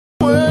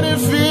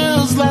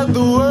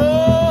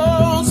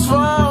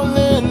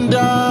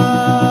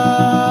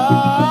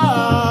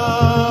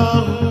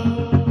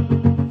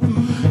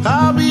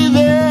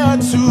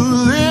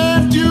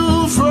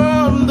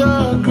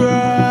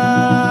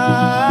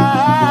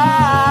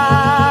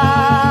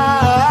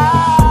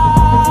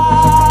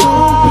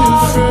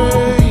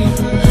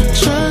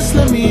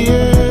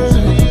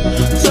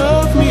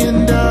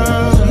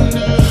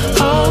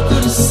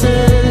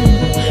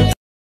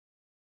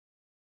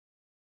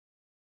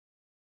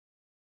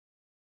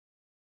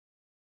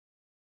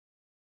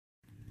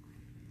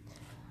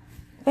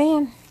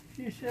Van.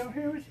 She's over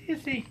here with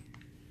Sissy.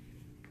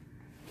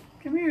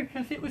 Come here,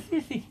 come sit with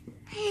Sissy.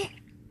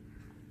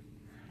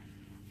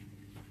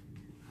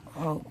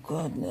 Oh,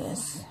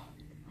 goodness.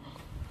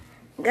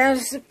 Got a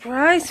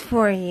surprise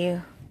for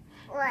you.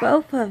 What?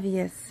 Both of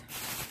you.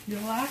 You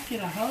like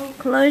it, I hope.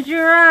 Close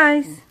your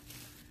eyes.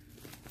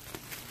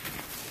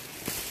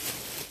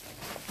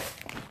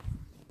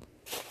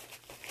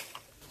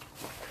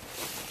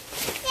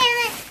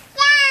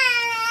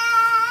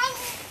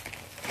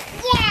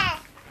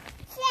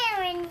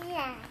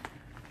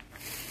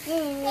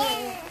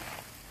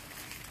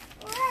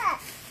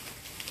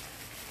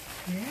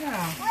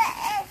 Yeah.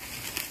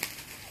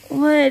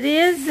 What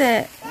is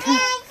it?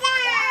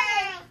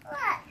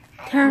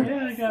 Turn,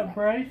 Yeah, I got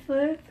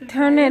bracelets.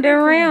 turn it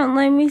around.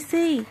 Let me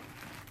see.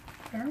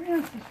 Turn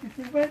around so you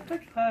see what it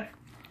looks like.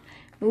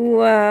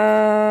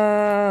 Whoa.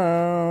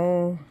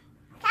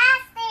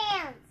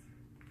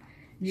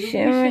 You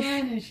Shimmer.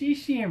 shine and she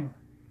shimmer.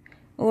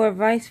 Or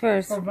vice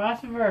versa. Or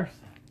vice versa.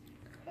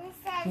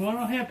 One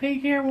will have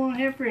pink hair, one will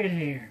have red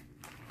hair.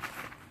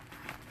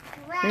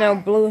 No,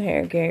 blue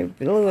hair, Gary.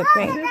 Blue or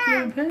pink. That's blue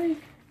and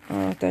pink.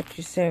 Oh, I thought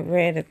you said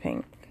red or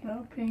pink.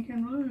 No, pink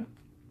and blue.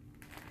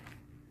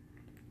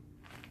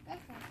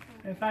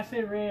 If I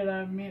said red,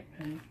 I meant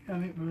pink. I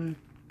meant blue.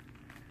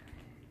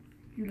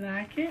 You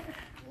like it?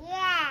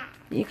 Yeah.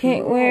 You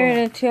can't wear it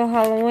until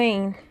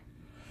Halloween.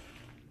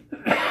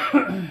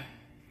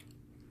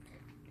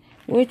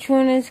 Which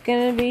one is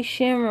going to be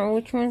shimmer?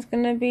 Which one's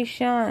going to be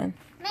shine?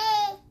 Me.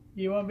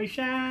 You want to be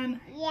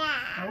shine?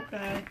 Yeah.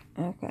 Okay.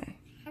 Okay.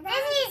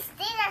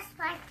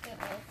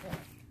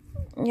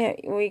 Yeah,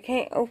 well, you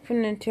can't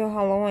open until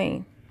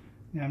Halloween.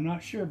 Now, I'm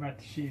not sure about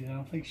the shoes. I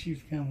don't think shoes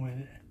come with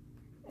it.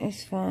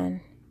 It's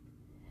fun.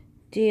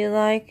 Do you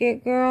like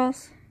it,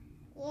 girls?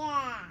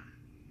 Yeah.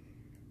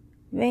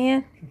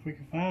 Van? If we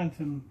could find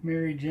some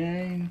Mary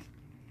Janes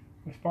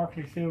with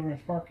sparkly silver and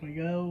sparkly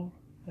gold,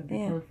 that'd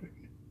be perfect.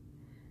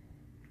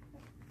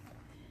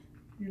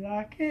 You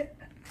like it?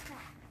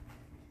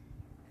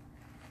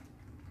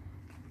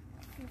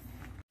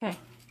 Okay.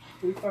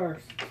 Who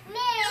first?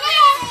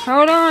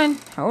 Hold on.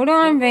 Hold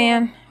on,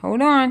 Van.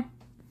 Hold on.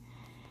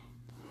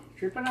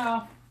 Tripping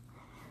off.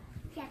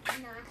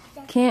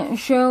 Can't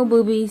show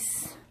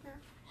boobies.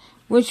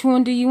 Which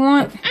one do you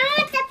want? I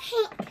want the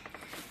pink.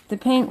 The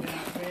pink.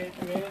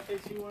 Amanda said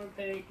she wanted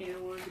pink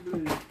and wanted the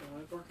blue. So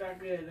it worked out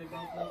good. They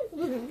both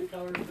love the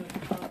colors of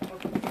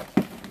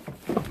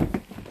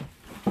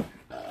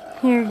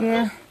Here,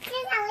 girl.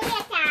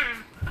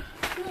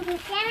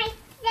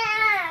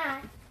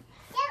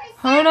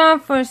 Hold on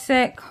for a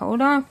sec.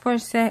 Hold on for a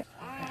sec.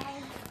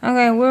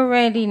 Okay, we're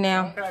ready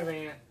now. Okay,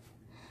 man.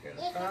 Got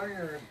a star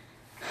here.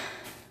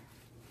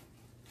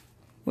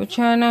 We're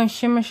trying on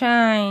Shimmer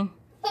Shine.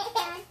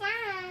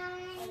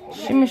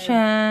 Shimmer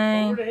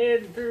Shine. Over the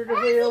head and through the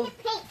wheels.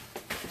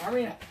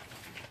 Armina.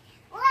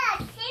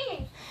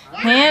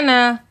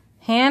 Hannah.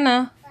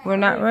 Hannah. We're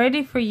not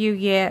ready for you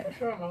yet.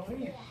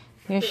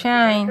 You're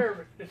Shine.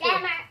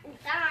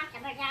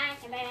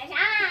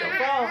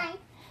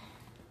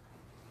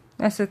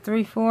 That's a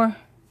 3-4?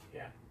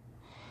 Yeah.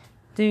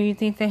 Do you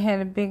think they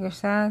had a bigger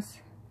size?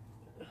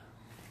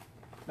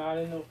 Not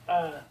in the,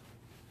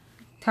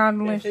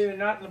 Toddlers? it's either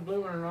not in the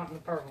blue one or not in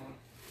the purple one.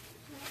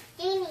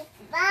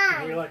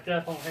 We lucked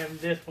up on having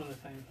this one the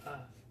same size.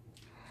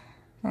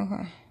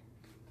 Okay.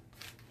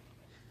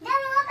 Look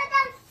at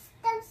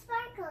them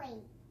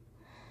sparkling.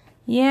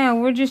 Yeah,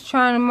 we're just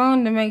trying them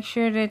on to make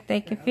sure that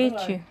they can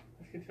fit you.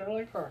 Let's get your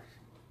leg first.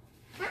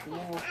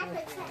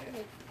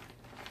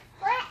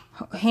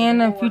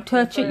 Hannah, if you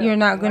touch it, you're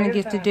not going to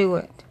get to do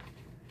it.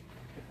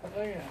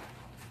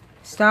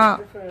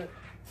 Stop. She's going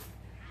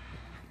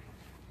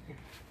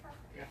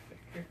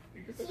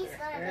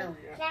to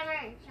be clever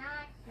and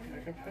shine.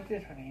 Put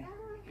this one in.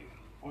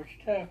 Watch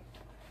your toe.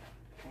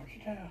 Watch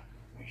your toe.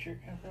 Make sure it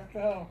comes out the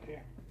hole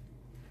here.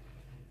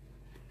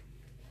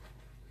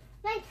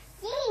 Like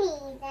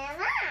Jeannie's and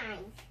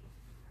mine.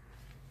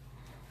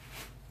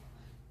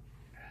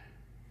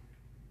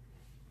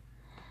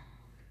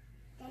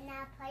 Then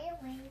I'll play a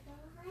wave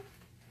on.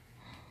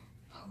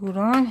 Hold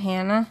on,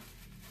 Hannah.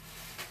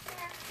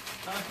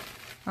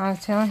 I was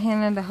telling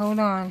Hannah to hold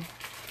on.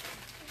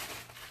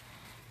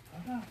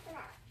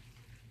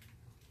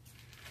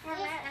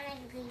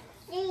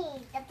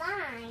 The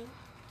vine.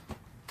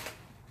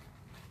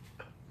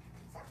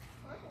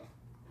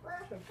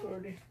 So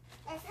pretty.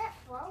 Is it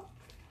broke?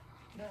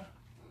 No.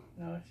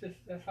 No, it's just,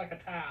 that's like a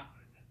tile.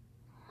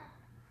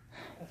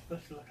 That's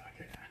supposed to look like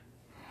a tile.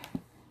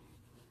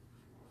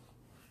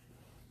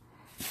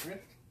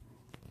 Wrist.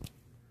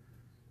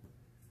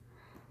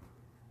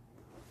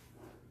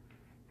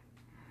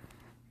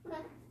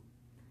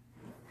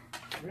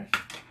 Wrist.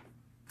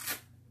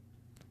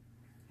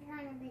 I'm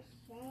gonna be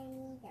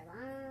shiny the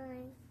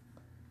vine.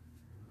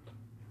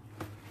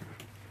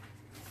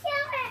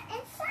 Silver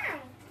and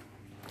shine.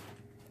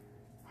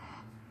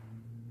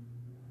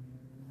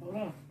 Hold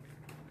on.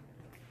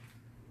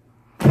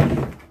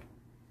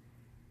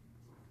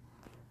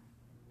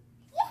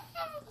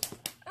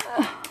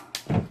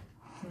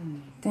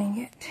 Dang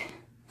it.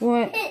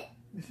 What?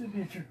 This is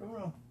picture.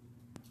 Hold on.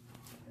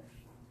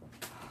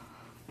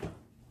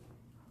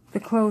 The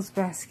clothes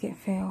basket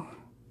fell.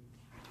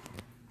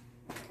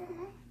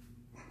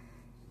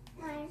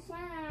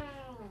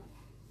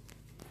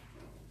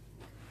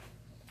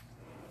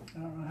 I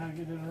don't know how to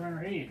get it around her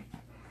head.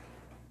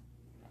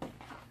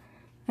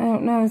 I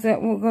don't know. Is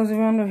that what goes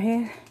around her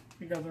head?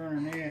 It goes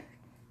around her neck.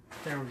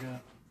 There we go.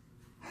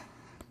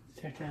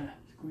 Check that.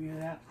 Squeeze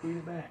it out. Squeeze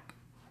it back.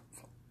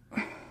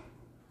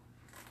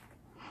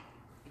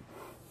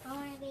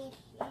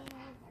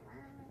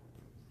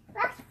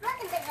 Look at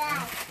the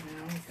guy.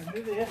 Now we can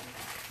do this.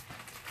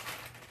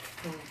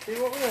 So we'll see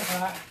what we look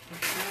like.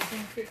 Let's see if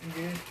everything's fitting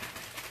good.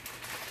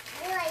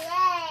 Really,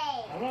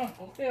 yay. Hold on.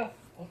 Hold still.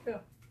 Hold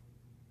still.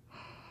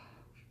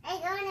 It's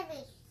going to be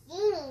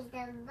Jeannie's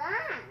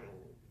divine.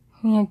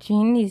 Yeah,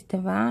 Jeannie's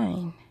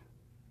divine.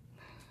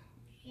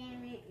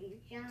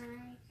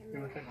 You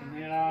want to take the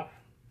net off?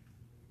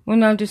 Well,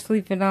 no, just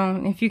leave it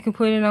on. If you can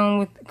put it on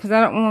with, because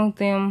I don't want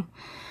them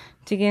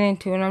to get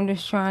into it. I'm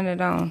just trying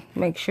it on.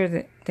 Make sure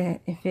that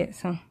it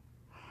fits them.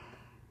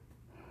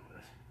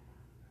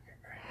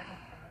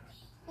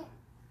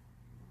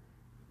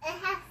 It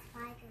has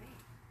spider.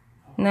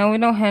 No, we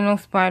don't have no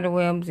spider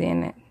webs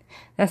in it.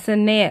 That's a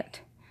net.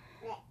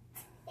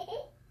 It's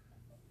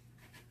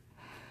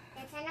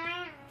an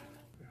iron.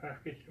 If I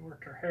could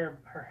work her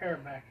hair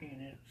back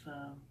in it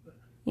some. But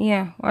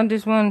Yeah, I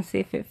just want to see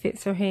if it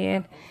fits her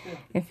head.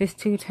 If it's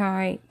too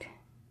tight.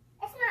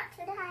 It's not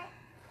too tight.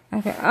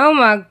 Okay. Oh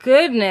my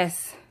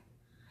goodness.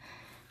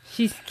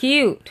 She's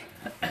cute.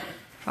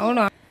 Hold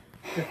on.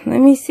 Let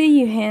me see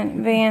you,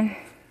 Van.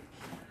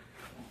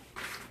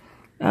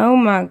 Oh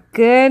my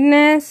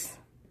goodness.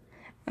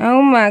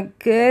 Oh my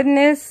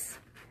goodness.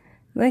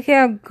 Look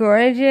how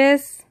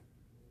gorgeous.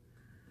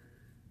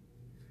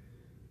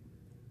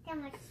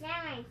 Come on,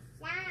 shine.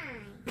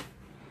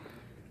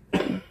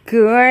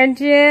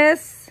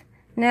 Gorgeous.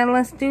 Now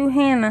let's do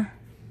Hannah.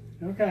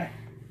 okay.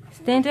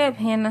 Stand up,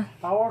 Hannah.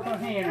 I'll work on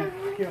Hannah.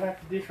 You'll have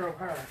to disrobe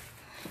her.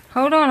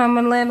 Hold on, I'm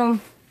going to let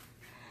them.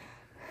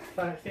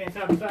 So stand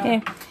side by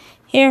side.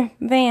 Here,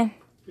 Van.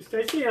 Just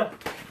stay still.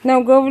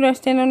 No, go over there,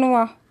 stand on the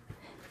wall.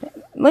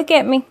 Look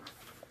at me.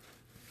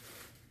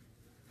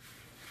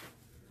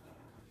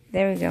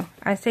 There we go.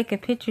 I was taking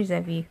pictures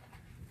of you.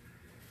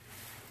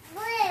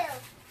 Blue.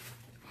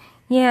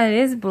 Yeah, it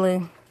is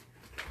blue.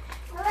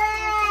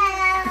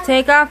 Blue.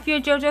 Take off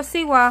your JoJo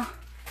Siwa.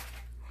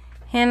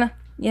 Hannah,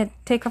 yeah,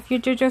 take off your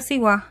JoJo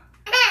Siwa.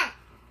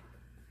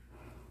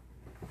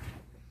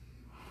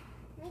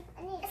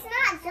 It's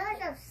not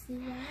JoJo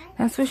Siwa.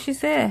 That's what she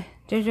said.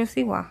 JoJo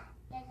Siwa.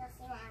 JoJo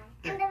Siwa.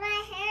 And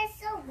my hair is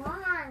so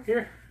long.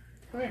 Here.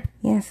 Come here.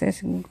 Yes,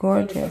 it's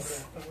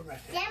gorgeous.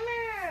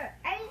 Simmer,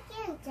 are you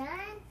getting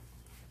done?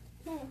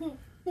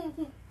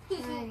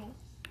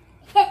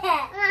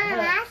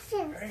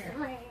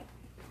 Simmer.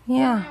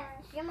 Yeah.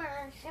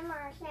 Shimmer,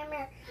 shimmer,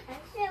 shimmer, and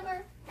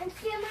shimmer, and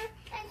shimmer,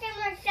 and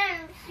shimmer,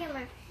 shimmer,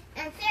 shimmer,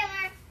 and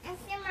shimmer, and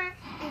shimmer,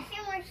 and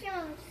shimmer,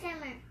 shimmer,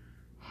 shimmer.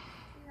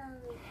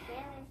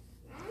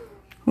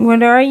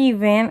 What are you,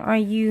 Van? Are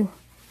you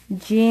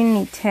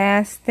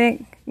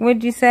Genie-tastic?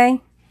 What'd you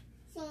say?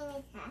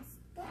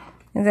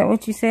 Is that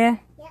what you said?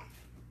 Yeah.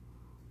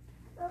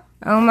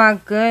 Oh my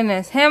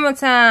goodness. Hammer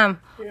time.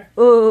 Here.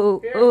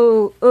 Ooh, Here.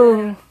 ooh,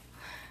 ooh.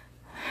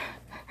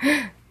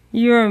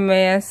 You're a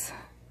mess.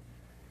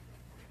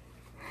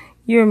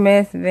 You're a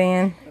mess,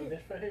 Van. Oh,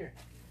 this right here.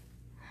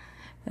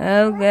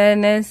 Oh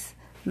goodness.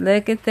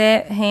 Look at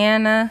that,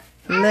 Hannah.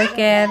 Look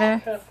at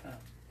her. There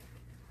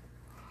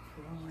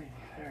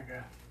we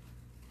go.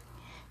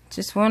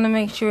 Just want to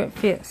make sure it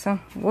fits. So,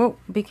 whoa,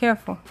 be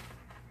careful.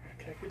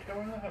 Take your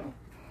toe in the hole.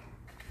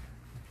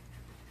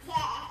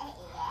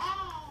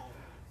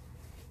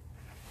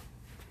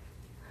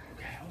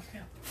 Okay, hold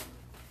still.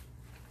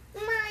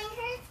 Mine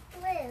is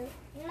blue.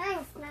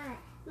 Mine's not.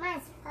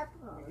 Mine's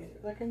purple.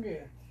 It's looking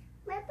good.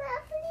 My purple.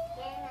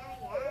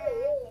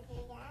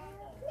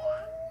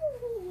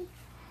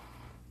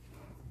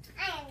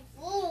 I am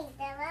Jeannie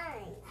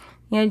Divine.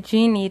 Yeah,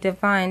 Genie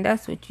Divine.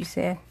 That's what you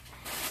said.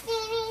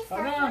 Jeannie's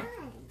Hold on. Divine.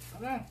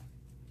 Hold on.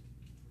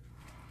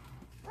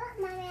 Look,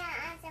 Mommy,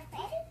 I'm so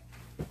pretty.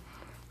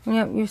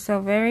 Yep, you're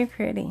so very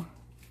pretty.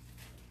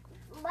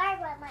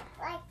 Barbara might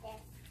like this.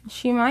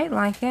 She might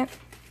like it.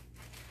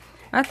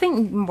 I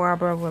think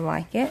Barbara would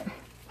like it.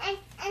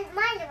 And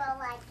Margie will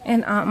like it.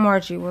 And Aunt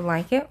Margie would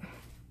like it.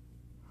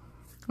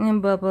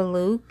 And Bubba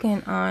Luke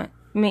and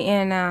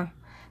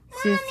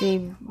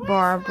Sissy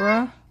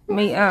Barbara.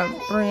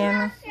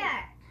 Brianna.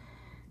 Sure.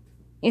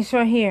 It's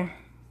right here.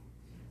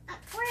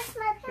 Where's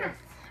my pants?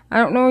 I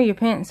don't know where your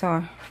pants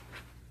are.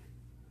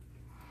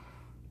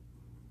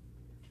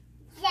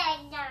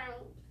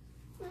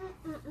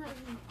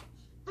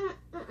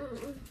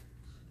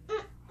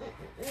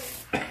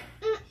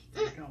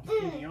 It's got a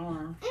skinny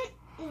arm.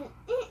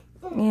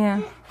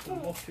 Yeah. So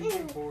what's too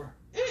big for her?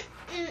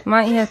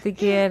 Might have to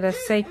get a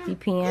safety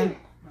pin.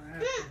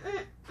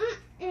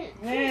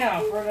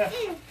 Now for the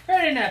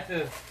pretty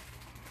nutses.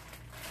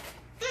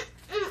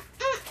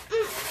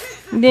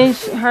 Did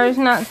hers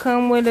not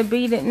come with a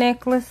beaded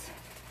necklace?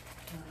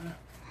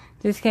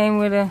 Just came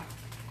with a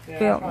Yeah,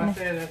 belt. that's why I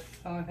said that's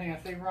the only thing I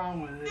see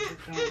wrong with it. It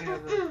don't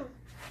have the,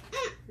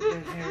 it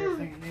doesn't have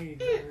everything it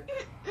needs.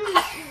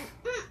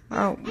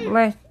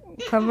 Oh,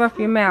 cover up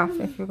your mouth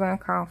if you're going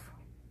to cough.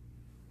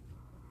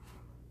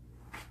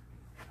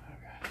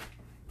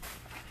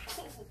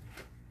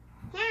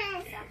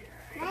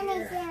 Let me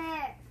see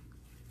it.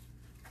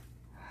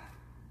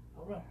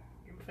 Hold on.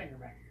 Give my finger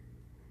back.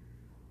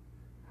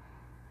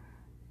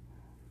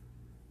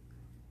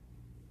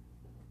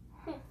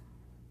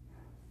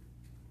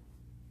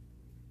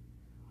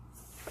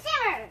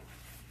 Simmer.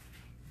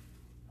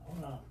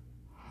 Hold on.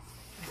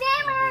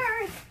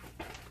 Simmer.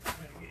 Gotta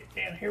get it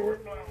down here where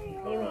it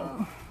belongs. Hold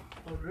on.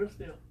 Hold real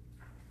still.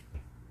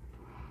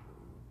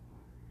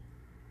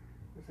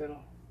 Just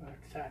that'll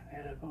tighten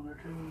that up on there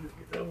too when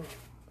it gets over.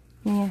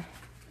 Yeah.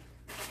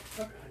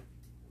 Okay.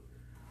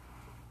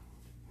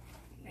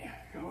 Yeah,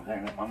 go over there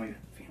and let mommy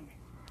film me.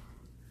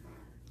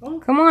 Oh,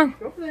 Come on.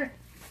 go over there.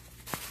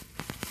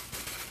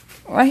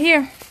 Right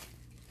here.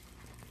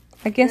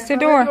 Against the By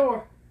door. that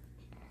door.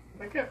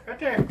 Back up, right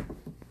there.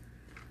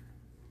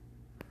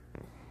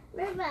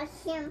 What about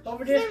Simmer?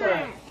 Over this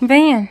way.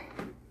 Van,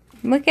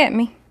 look at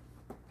me.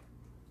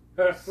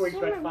 Her sweet's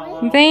about to fall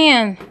off.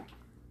 Van.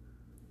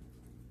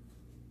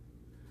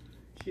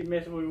 She's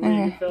messing with the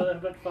wig. You fell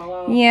about to fall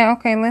off. Yeah,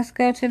 okay, let's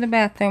go to the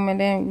bathroom and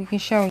then we can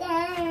show you.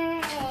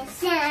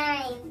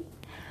 Shine.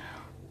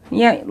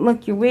 Yeah,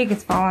 look, your wig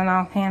is falling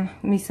off, Hannah.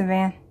 Lisa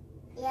Van.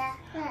 Yeah,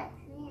 look.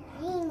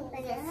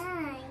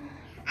 Yeah,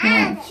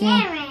 I'm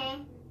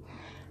Simmer.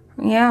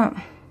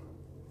 Yeah.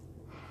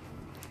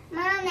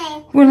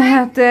 Mommy. We're gonna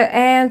have to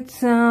add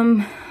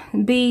some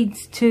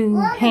beads to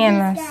Look at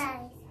Hannah's. these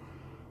guys.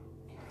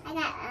 I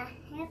got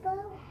a hippo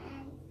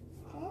and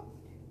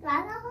this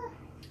bottle,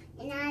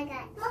 and I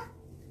got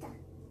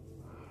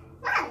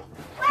Mommy,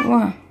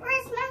 What?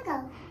 where's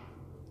Marco?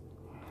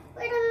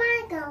 Where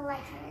did Marco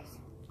like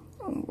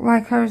hers?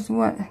 Like hers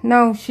what?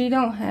 No, she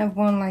don't have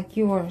one like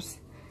yours.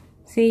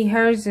 See,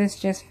 hers is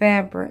just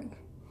fabric.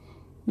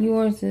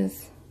 Yours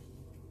is,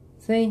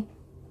 see?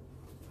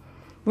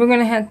 We're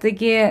gonna have to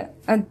get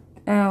a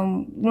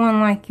one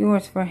like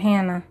yours for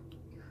Hannah.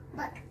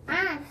 Look,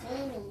 I'm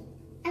Jamie.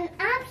 And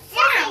I'm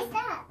Shine.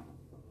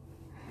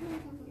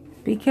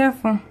 Be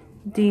careful.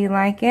 Do you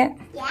like it?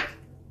 Yeah.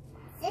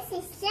 This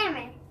is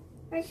Simmer.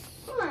 Or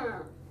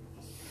Simmer.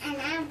 And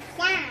I'm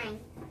Shine.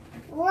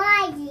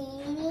 Why do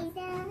you need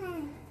that?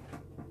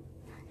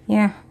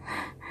 Yeah,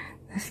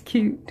 that's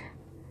cute.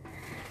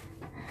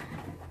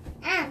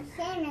 I'm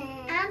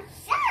Simmer. I'm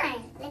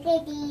Shine. Look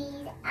at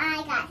these.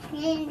 I got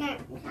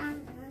fingers.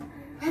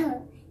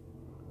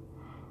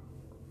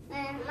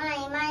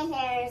 My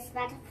hair is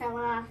about to fall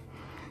off.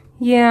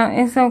 Yeah,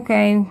 it's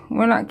okay.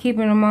 We're not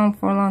keeping them on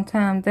for a long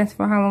time. That's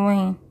for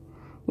Halloween.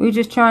 We're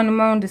just trying them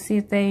on to see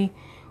if they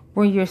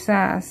were your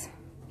size.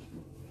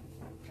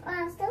 Well,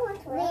 I still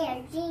want to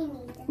wear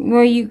jeans.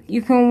 Well,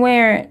 you can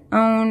wear it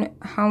on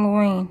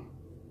Halloween.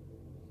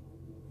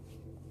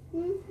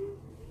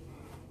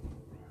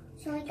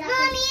 So we got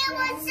Mommy, you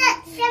want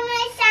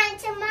Simmer Shine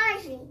to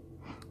Margie.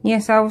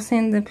 Yes, I will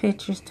send the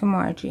pictures to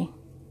Margie.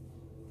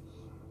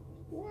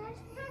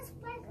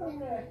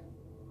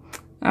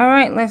 All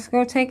right, let's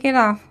go take it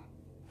off.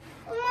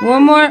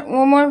 One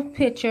more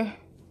picture.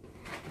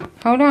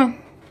 Hold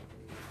on.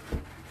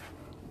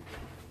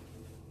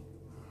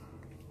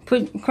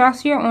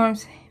 Cross your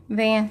arms,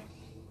 Van.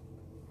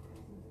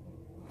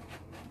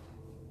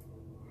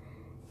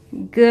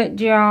 Good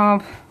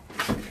job.